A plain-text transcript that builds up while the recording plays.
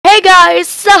guys,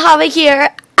 ZahavaW here,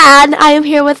 and I am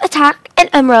here with Attack and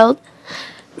Emerald,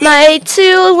 my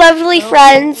two lovely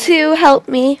friends who help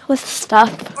me with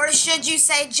stuff. Or should you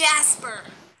say Jasper?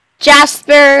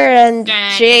 Jasper and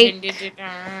Jake.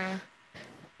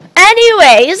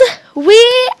 Anyways,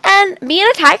 me and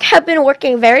Attack have been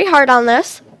working very hard on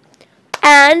this,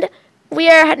 and we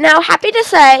are now happy to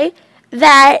say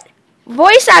that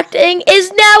voice acting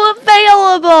is now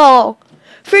available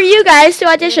for you guys to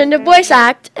audition to voice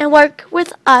act and work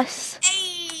with us.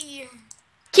 Hey.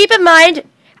 Keep in mind,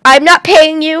 I'm not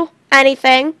paying you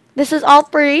anything. This is all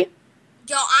free.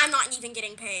 Yo, I'm not even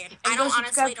getting paid. I don't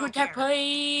honestly don't care.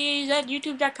 Plays at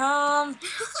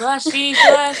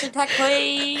youtube.com/c/attack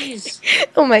plays.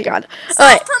 Oh my god.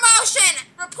 Self-promotion!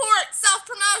 Report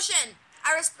self-promotion!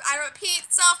 I repeat,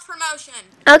 self-promotion.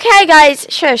 Okay, guys,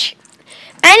 shush.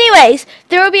 Anyways,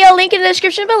 there will be a link in the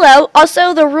description below.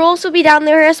 Also, the rules will be down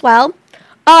there as well.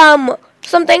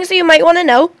 Some things that you might want to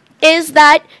know is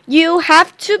that you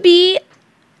have to be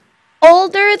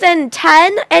older than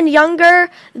 10 and younger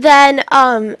than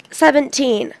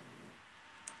 17.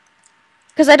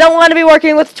 Because I don't want to be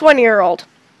working with a 20-year-old.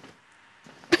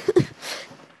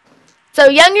 So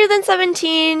younger than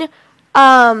 17,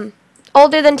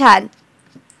 older than 10.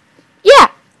 Yeah.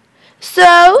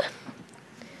 So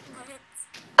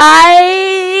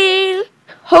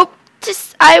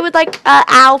I would like,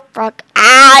 ow, fuck.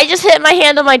 I just hit my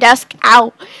hand on my desk.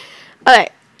 Ow. Okay.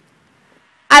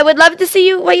 I would love to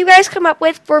see what you guys come up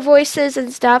with for voices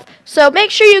and stuff. So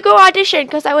make sure you go audition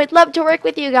because I would love to work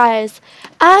with you guys.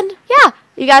 And yeah,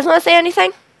 you guys want to say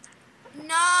anything?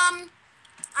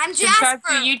 I'm Subscribe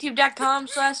Jasper. to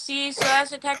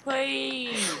youtube.com/c/attack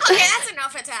plays. Okay, that's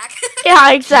enough attack.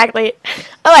 Yeah, exactly.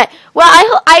 Okay.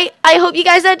 Well, I hope you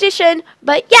guys audition.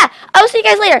 But yeah, I'll see you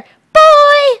guys later.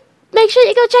 Bye. Make sure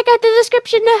you go check out the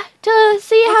description to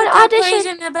see how to audition.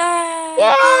 In the back.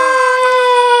 Yeah.